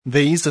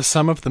These are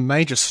some of the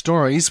major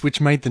stories which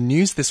made the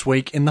news this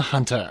week in The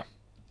Hunter.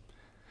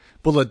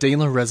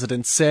 Bulahdelah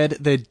residents said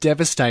they're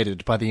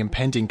devastated by the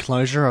impending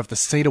closure of the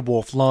Cedar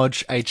Wharf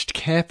Lodge aged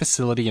care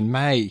facility in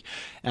May.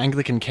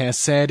 Anglican Care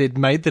said it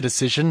made the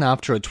decision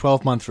after a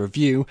 12-month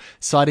review,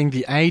 citing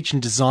the age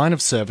and design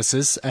of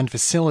services and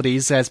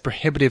facilities as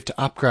prohibitive to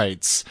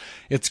upgrades.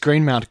 Its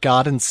Greenmount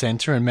Garden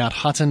Centre in Mount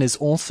Hutton is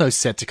also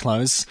set to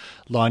close.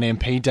 Lyon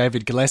MP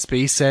David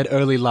Gillespie said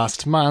early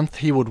last month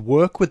he would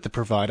work with the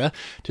provider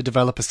to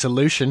develop a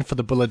solution for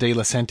the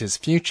Bulahdelah Centre's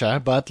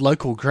future, but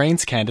local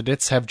Greens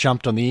candidates have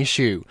jumped on the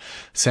issue.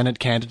 Senate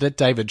candidate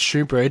David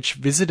Shoebridge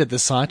visited the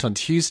site on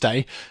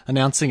Tuesday,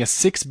 announcing a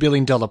 $6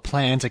 billion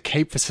plan to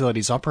keep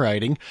facilities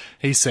operating.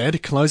 He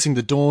said closing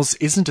the doors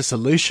isn't a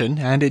solution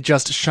and it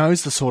just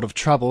shows the sort of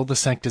trouble the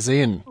sector's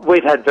in.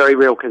 We've had very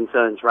real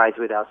concerns raised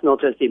with us,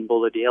 not just in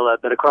Bulahdelah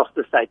but across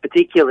the state,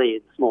 particularly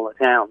in smaller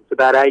towns,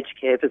 about aged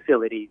care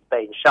facilities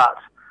being shut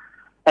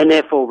and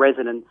therefore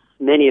residents,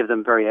 many of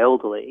them very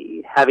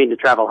elderly, having to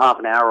travel half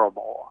an hour or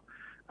more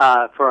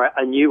for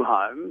a new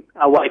home,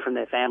 away from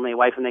their family,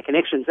 away from their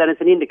connections. And it's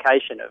an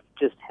indication of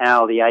just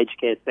how the aged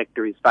care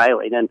sector is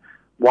failing and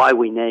why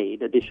we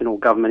need additional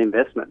government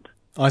investment.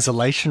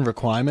 Isolation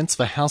requirements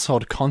for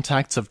household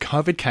contacts of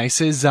COVID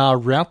cases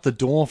are out the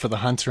door for the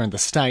Hunter and the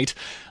state.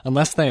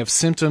 Unless they have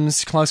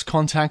symptoms, close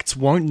contacts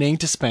won't need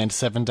to spend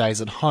 7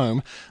 days at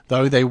home,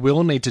 though they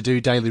will need to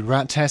do daily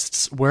rat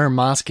tests, wear a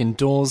mask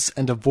indoors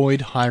and avoid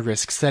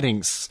high-risk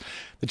settings.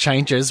 The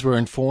changes were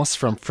enforced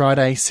from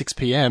Friday 6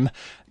 p.m.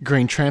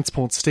 Green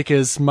transport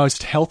stickers,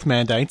 most health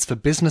mandates for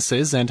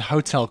businesses and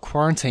hotel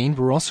quarantine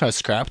were also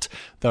scrapped,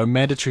 though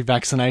mandatory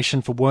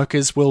vaccination for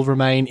workers will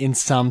remain in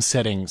some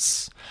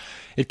settings.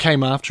 It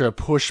came after a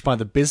push by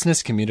the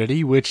business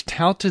community which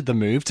touted the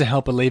move to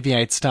help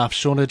alleviate staff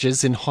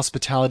shortages in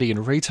hospitality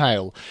and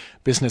retail.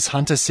 Business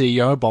Hunter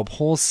CEO Bob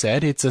Hawes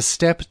said it's a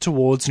step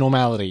towards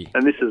normality.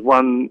 And this is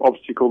one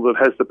obstacle that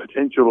has the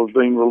potential of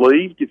being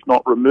relieved, if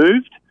not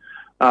removed.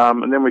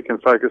 And then we can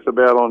focus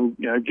on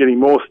getting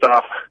more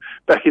staff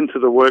back into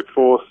the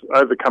workforce,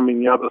 overcoming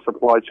the other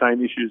supply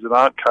chain issues that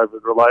aren't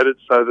COVID related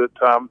so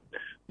that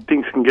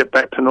things can get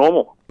back to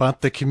normal. But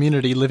the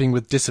community living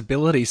with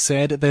disability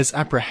said there's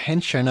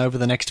apprehension over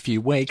the next few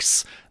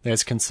weeks.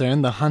 There's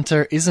concern the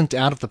Hunter isn't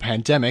out of the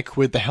pandemic,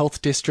 with the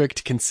health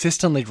district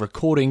consistently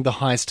recording the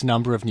highest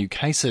number of new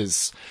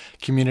cases.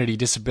 Community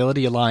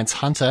Disability Alliance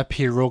Hunter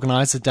peer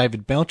organiser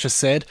David Belcher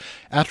said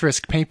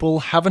at-risk people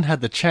haven't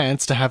had the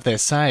chance to have their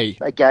say.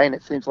 Again,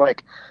 it seems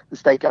like the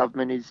state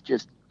government is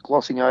just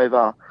glossing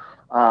over,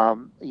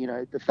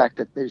 the fact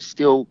that there's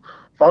still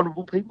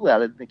vulnerable people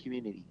out in the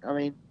community. I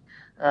mean,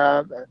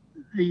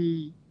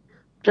 the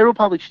general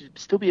public should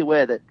still be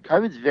aware that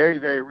COVID is very,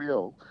 very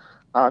real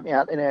out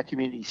in our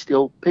community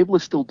still. People are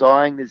still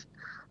dying. There's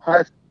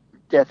high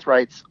death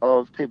rates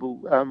of people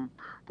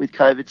with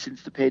COVID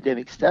since the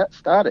pandemic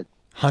started.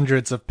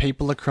 Hundreds of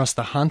people across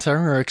the Hunter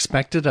are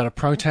expected at a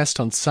protest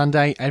on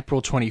Sunday,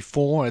 April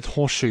 24 at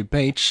Horseshoe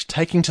Beach,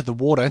 taking to the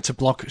water to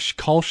block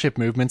coal ship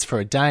movements for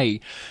a day.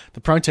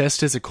 The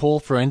protest is a call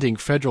for ending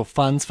federal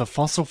funds for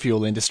fossil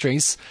fuel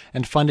industries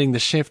and funding the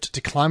shift to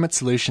climate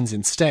solutions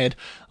instead,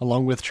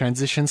 along with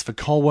transitions for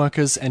coal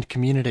workers and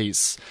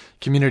communities.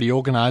 Community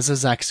organiser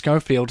Zach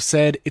Schofield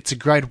said it's a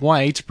great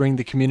way to bring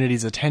the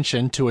community's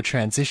attention to a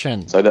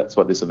transition. So that's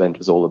what this event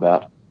is all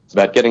about. It's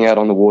about getting out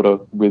on the water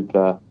with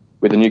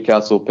the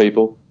Newcastle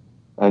people,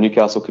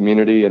 Newcastle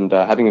community, and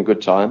having a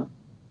good time,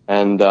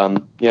 and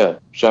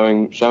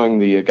showing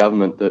the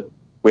government that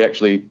we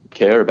actually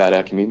care about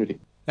our community.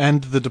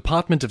 And the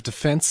Department of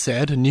Defence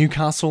said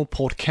Newcastle,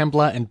 Port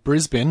Kembla and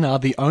Brisbane are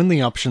the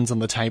only options on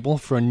the table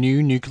for a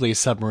new nuclear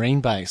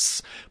submarine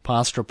base.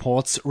 Past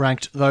reports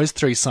ranked those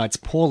three sites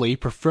poorly,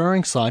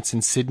 preferring sites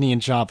in Sydney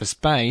and Jervis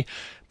Bay,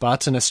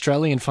 but an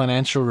Australian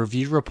Financial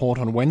Review report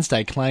on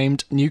Wednesday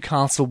claimed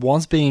Newcastle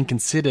was being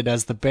considered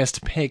as the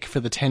best pick for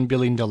the $10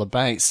 billion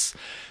base.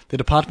 The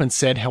department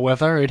said,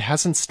 however, it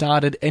hasn't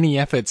started any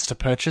efforts to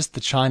purchase the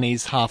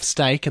Chinese half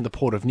stake in the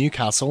Port of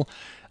Newcastle.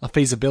 A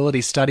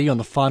feasibility study on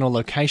the final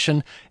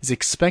location is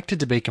expected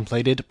to be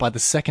completed by the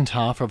second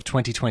half of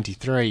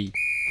 2023.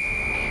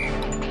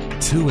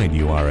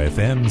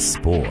 2NURFM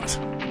Sport.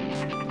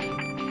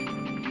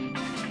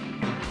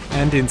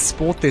 And in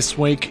sport this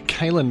week,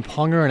 Kalen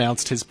Ponga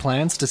announced his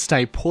plans to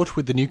stay put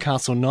with the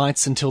Newcastle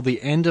Knights until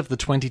the end of the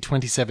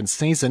 2027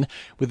 season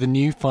with a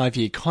new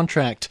 5-year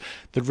contract.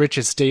 The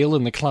richest deal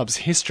in the club's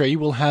history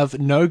will have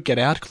no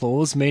get-out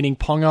clause, meaning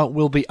Ponga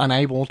will be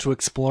unable to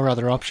explore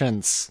other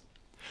options.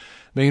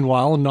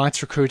 Meanwhile,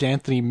 Knights recruit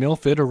Anthony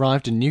Milford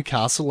arrived in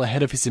Newcastle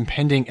ahead of his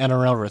impending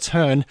NRL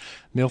return.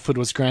 Milford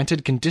was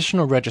granted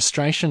conditional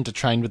registration to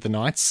train with the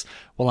Knights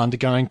while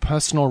undergoing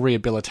personal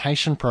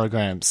rehabilitation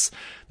programs.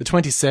 The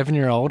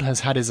 27-year-old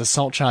has had his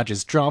assault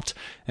charges dropped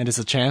and has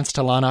a chance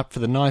to line up for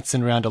the Knights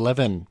in round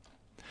 11.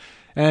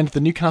 And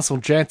the Newcastle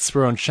Jets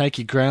were on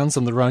shaky grounds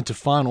on the road to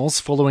finals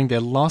following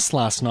their loss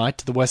last night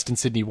to the Western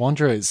Sydney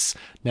Wanderers.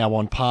 Now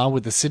on par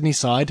with the Sydney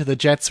side, the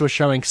Jets were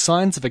showing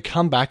signs of a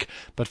comeback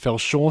but fell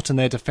short in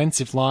their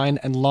defensive line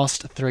and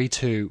lost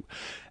 3-2.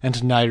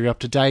 And now you're up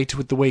to date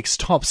with the week's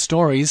top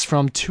stories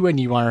from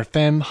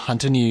 2NURFM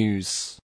Hunter News.